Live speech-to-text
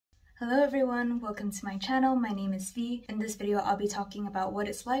Hello everyone, welcome to my channel. My name is V. In this video, I'll be talking about what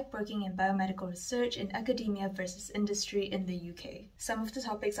it's like working in biomedical research in academia versus industry in the UK. Some of the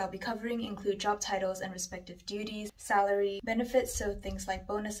topics I'll be covering include job titles and respective duties, salary, benefits, so things like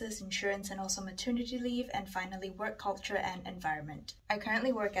bonuses, insurance, and also maternity leave, and finally work culture and environment. I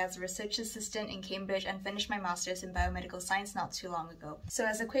currently work as a research assistant in Cambridge and finished my master's in biomedical science not too long ago. So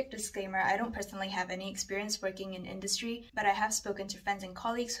as a quick disclaimer, I don't personally have any experience working in industry, but I have spoken to friends and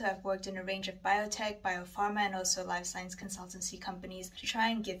colleagues who have worked in a range of biotech, biopharma, and also life science consultancy companies to try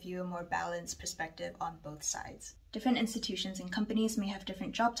and give you a more balanced perspective on both sides. Different institutions and companies may have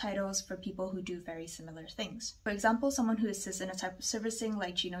different job titles for people who do very similar things. For example, someone who assists in a type of servicing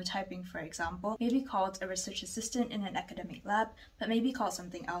like genotyping, for example, may be called a research assistant in an academic lab, but may be called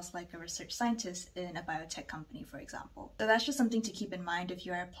something else like a research scientist in a biotech company, for example. So that's just something to keep in mind if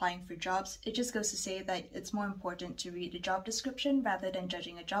you are applying for jobs. It just goes to say that it's more important to read the job description rather than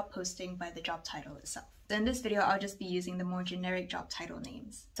judging a job posting by the job title itself. So in this video, I'll just be using the more generic job title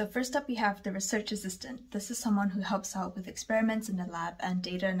names. So first up, we have the research assistant. This is someone who helps out with experiments in the lab and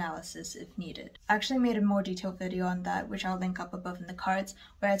data analysis if needed. I actually made a more detailed video on that, which I'll link up above in the cards,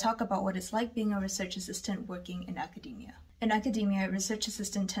 where I talk about what it's like being a research assistant working in academia. In academia, a research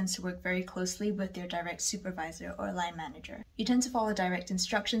assistant tends to work very closely with their direct supervisor or line manager. You tend to follow direct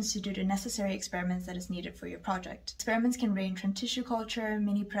instructions to do the necessary experiments that is needed for your project. Experiments can range from tissue culture,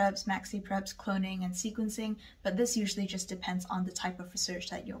 mini-preps, maxi-preps, cloning, and sequencing, but this usually just depends on the type of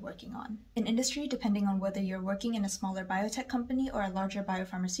research that you're working on. In industry, depending on whether you're working in a smaller biotech company or a larger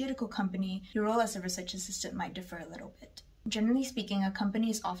biopharmaceutical company, your role as a research assistant might differ a little bit. Generally speaking, a company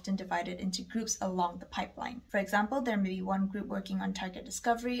is often divided into groups along the pipeline. For example, there may be one group working on target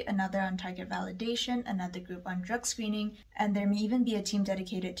discovery, another on target validation, another group on drug screening, and there may even be a team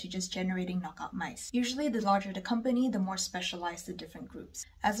dedicated to just generating knockout mice. Usually, the larger the company, the more specialized the different groups.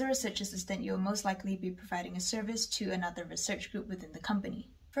 As a research assistant, you'll most likely be providing a service to another research group within the company.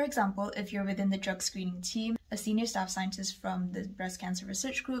 For example, if you're within the drug screening team, a senior staff scientist from the breast cancer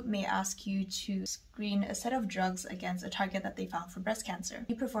research group may ask you to screen a set of drugs against a target that they found for breast cancer.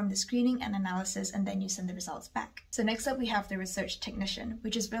 You perform the screening and analysis, and then you send the results back. So next up, we have the research technician,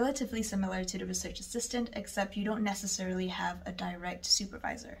 which is relatively similar to the research assistant, except you don't necessarily have a direct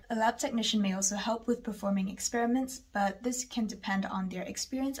supervisor. A lab technician may also help with performing experiments, but this can depend on their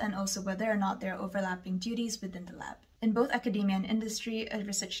experience and also whether or not there are overlapping duties within the lab. In both academia and industry, a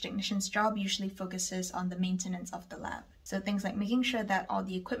research technician's job usually focuses on the maintenance of the lab. So things like making sure that all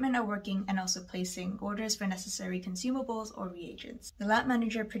the equipment are working and also placing orders for necessary consumables or reagents. The lab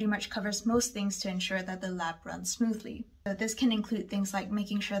manager pretty much covers most things to ensure that the lab runs smoothly. So this can include things like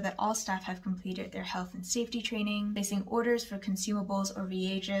making sure that all staff have completed their health and safety training, placing orders for consumables or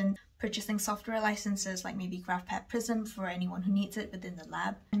reagents, purchasing software licenses like maybe GraphPad Prism for anyone who needs it within the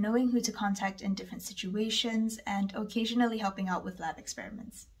lab, and knowing who to contact in different situations, and occasionally helping out with lab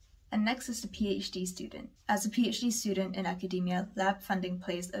experiments. And next is the PhD student. As a PhD student in academia, lab funding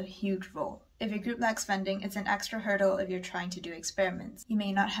plays a huge role. If your group lacks funding, it's an extra hurdle if you're trying to do experiments. You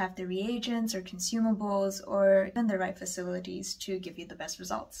may not have the reagents or consumables or even the right facilities to give you the best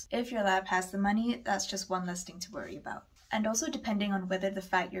results. If your lab has the money, that's just one less thing to worry about. And also depending on whether the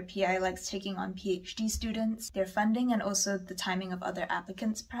fact your PI likes taking on PhD students, their funding, and also the timing of other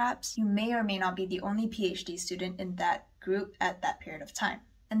applicants perhaps, you may or may not be the only PhD student in that group at that period of time.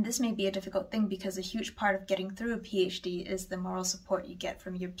 And this may be a difficult thing because a huge part of getting through a PhD is the moral support you get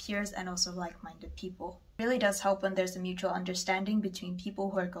from your peers and also like-minded people. It really does help when there's a mutual understanding between people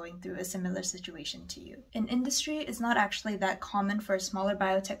who are going through a similar situation to you. In industry, it's not actually that common for a smaller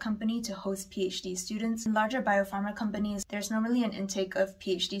biotech company to host PhD students. In larger biopharma companies, there's normally an intake of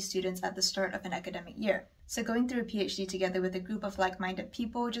PhD students at the start of an academic year. So going through a PhD together with a group of like-minded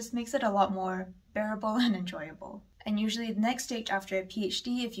people just makes it a lot more bearable and enjoyable. And usually the next stage after a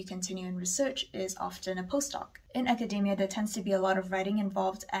PhD, if you continue in research, is often a postdoc. In academia, there tends to be a lot of writing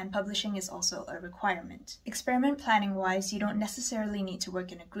involved, and publishing is also a requirement. Experiment planning-wise, you don't necessarily need to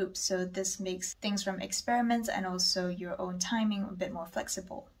work in a group, so this makes things from experiments and also your own timing a bit more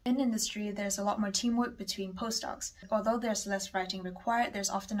flexible. In industry, there's a lot more teamwork between postdocs. Although there's less writing required,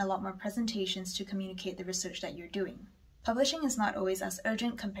 there's often a lot more presentations to communicate the research that you're doing. Publishing is not always as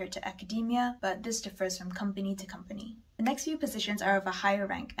urgent compared to academia, but this differs from company to company. The next few positions are of a higher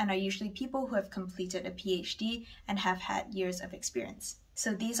rank and are usually people who have completed a PhD and have had years of experience.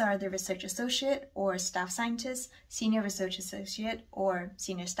 So these are the research associate or staff scientist, senior research associate or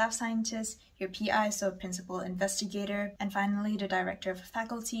senior staff scientist, your PI, so principal investigator, and finally the director of a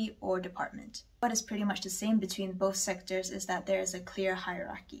faculty or department. What is pretty much the same between both sectors is that there is a clear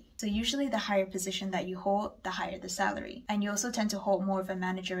hierarchy. So usually the higher position that you hold, the higher the salary. And you also tend to hold more of a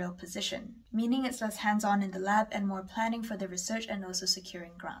managerial position, meaning it's less hands-on in the lab and more planning for the research and also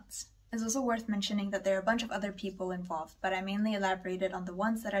securing grants. It's also worth mentioning that there are a bunch of other people involved, but I mainly elaborated on the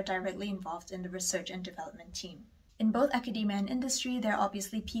ones that are directly involved in the research and development team. In both academia and industry, there are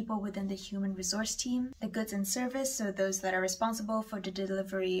obviously people within the human resource team, the goods and service, so those that are responsible for the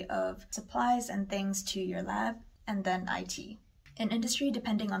delivery of supplies and things to your lab, and then IT. In industry,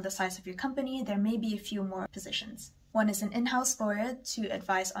 depending on the size of your company, there may be a few more positions. One is an in-house lawyer to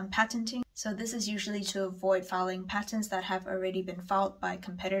advise on patenting, so this is usually to avoid filing patents that have already been filed by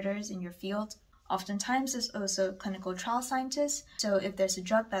competitors in your field. Oftentimes, there's also clinical trial scientists, so if there's a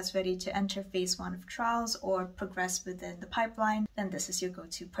drug that's ready to enter phase 1 of trials or progress within the pipeline, then this is your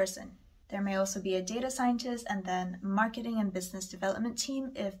go-to person. There may also be a data scientist and then marketing and business development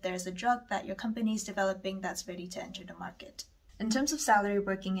team if there's a drug that your company is developing that's ready to enter the market. In terms of salary,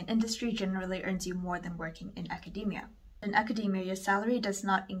 working in industry generally earns you more than working in academia. In academia, your salary does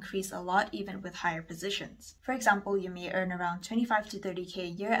not increase a lot even with higher positions. For example, you may earn around 25 to 30k a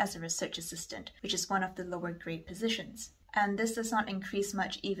year as a research assistant, which is one of the lower grade positions. And this does not increase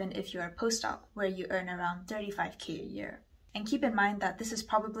much even if you are a postdoc, where you earn around 35k a year. And keep in mind that this is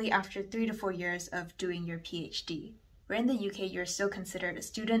probably after 3 to 4 years of doing your PhD. Where in the UK, you're still considered a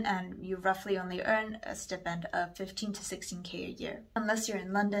student and you roughly only earn a stipend of 15 to 16k a year. Unless you're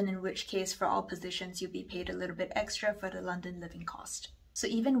in London, in which case for all positions you'll be paid a little bit extra for the London living cost. So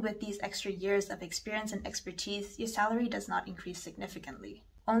even with these extra years of experience and expertise, your salary does not increase significantly.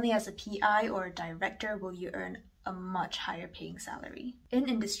 Only as a PI or a director will you earn a much higher paying salary. In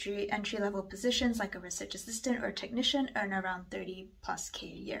industry, entry-level positions like a research assistant or technician earn around 30 plus k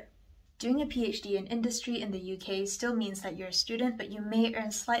a year. Doing a PhD in industry in the UK still means that you're a student, but you may earn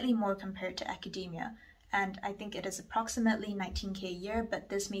slightly more compared to academia, and I think it is approximately 19k a year, but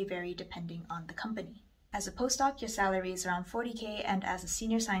this may vary depending on the company. As a postdoc, your salary is around 40k, and as a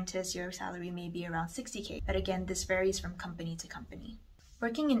senior scientist, your salary may be around 60k, but again, this varies from company to company.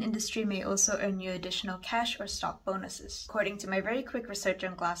 Working in industry may also earn you additional cash or stock bonuses. According to my very quick research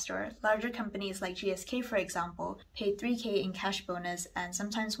on Glassdoor, larger companies like GSK, for example, pay 3k in cash bonus and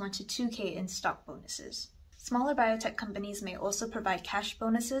sometimes 1 to 2k in stock bonuses. Smaller biotech companies may also provide cash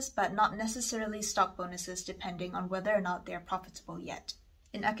bonuses, but not necessarily stock bonuses depending on whether or not they are profitable yet.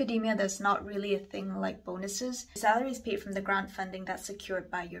 In academia, there's not really a thing like bonuses. Your salary is paid from the grant funding that's secured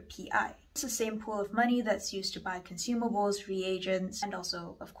by your PI. It's the same pool of money that's used to buy consumables, reagents, and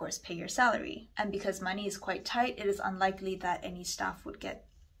also, of course, pay your salary. And because money is quite tight, it is unlikely that any staff would get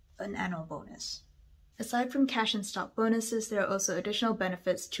an annual bonus. Aside from cash and stock bonuses, there are also additional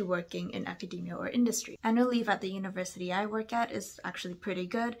benefits to working in academia or industry. Annual leave at the university I work at is actually pretty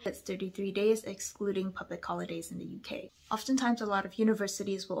good. It's 33 days, excluding public holidays in the UK. Oftentimes, a lot of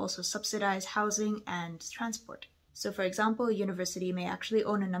universities will also subsidize housing and transport. So for example, a university may actually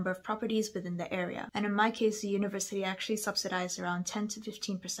own a number of properties within the area. And in my case, the university actually subsidized around 10 to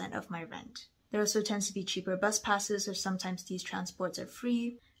 15% of my rent. There also tends to be cheaper bus passes, or sometimes these transports are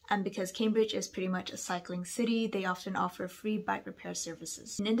free. And because Cambridge is pretty much a cycling city, they often offer free bike repair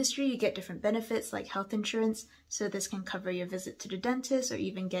services. In industry, you get different benefits like health insurance, so this can cover your visit to the dentist or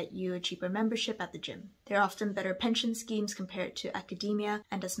even get you a cheaper membership at the gym. There are often better pension schemes compared to academia,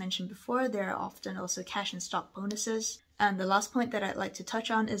 and as mentioned before, there are often also cash and stock bonuses. And the last point that I'd like to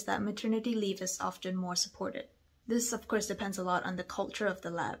touch on is that maternity leave is often more supported. This, of course, depends a lot on the culture of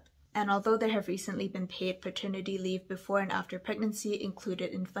the lab. And although there have recently been paid paternity leave before and after pregnancy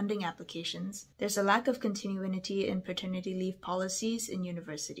included in funding applications, there's a lack of continuity in paternity leave policies in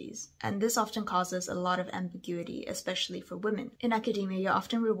universities. And this often causes a lot of ambiguity, especially for women. In academia, you're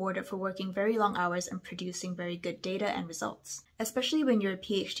often rewarded for working very long hours and producing very good data and results, especially when you're a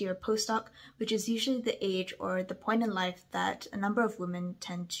PhD or postdoc, which is usually the age or the point in life that a number of women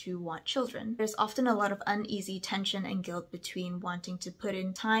tend to want children. There's often a lot of uneasy tension and guilt between wanting to put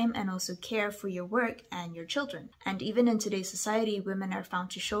in time and also care for your work and your children. And even in today's society, women are found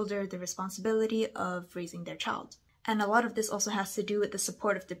to shoulder the responsibility of raising their child. And a lot of this also has to do with the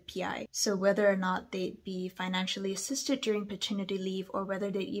support of the PI. So whether or not they'd be financially assisted during paternity leave or whether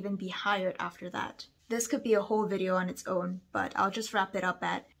they'd even be hired after that. This could be a whole video on its own, but I'll just wrap it up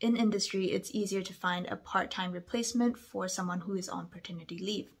at, in industry, it's easier to find a part-time replacement for someone who is on paternity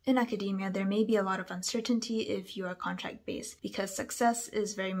leave. In academia, there may be a lot of uncertainty if you are contract-based, because success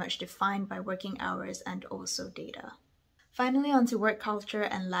is very much defined by working hours and also data. Finally, on to work culture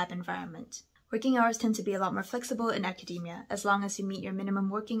and lab environment. Working hours tend to be a lot more flexible in academia, as long as you meet your minimum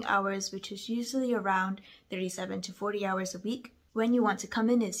working hours, which is usually around 37 to 40 hours a week. When you want to come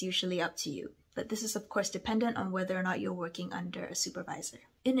in is usually up to you, but this is of course dependent on whether or not you're working under a supervisor.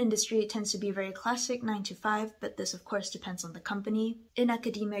 In industry, it tends to be very classic 9 to 5, but this of course depends on the company. In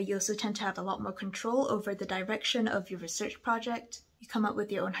academia, you also tend to have a lot more control over the direction of your research project. You come up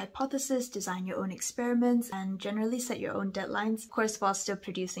with your own hypothesis, design your own experiments, and generally set your own deadlines, of course while still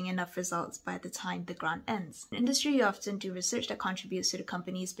producing enough results by the time the grant ends. In industry, you often do research that contributes to the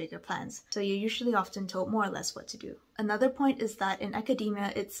company's bigger plans, so you're usually often told more or less what to do. Another point is that in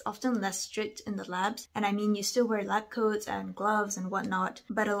academia, it's often less strict in the labs, and I mean you still wear lab coats and gloves and whatnot,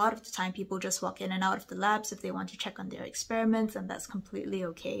 but a lot of the time people just walk in and out of the labs if they want to check on their experiments, and that's completely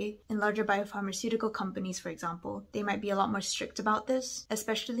okay. In larger biopharmaceutical companies, for example, they might be a lot more strict about this,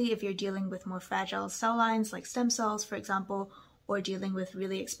 especially if you're dealing with more fragile cell lines like stem cells, for example, or dealing with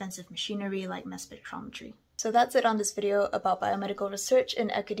really expensive machinery like mass spectrometry. So that's it on this video about biomedical research in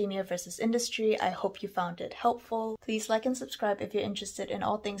academia versus industry. I hope you found it helpful. Please like and subscribe if you're interested in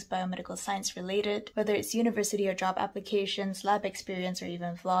all things biomedical science related, whether it's university or job applications, lab experience, or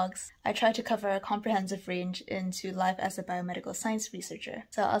even vlogs. I try to cover a comprehensive range into life as a biomedical science researcher.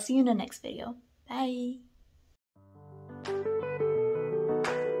 So I'll see you in the next video. Bye!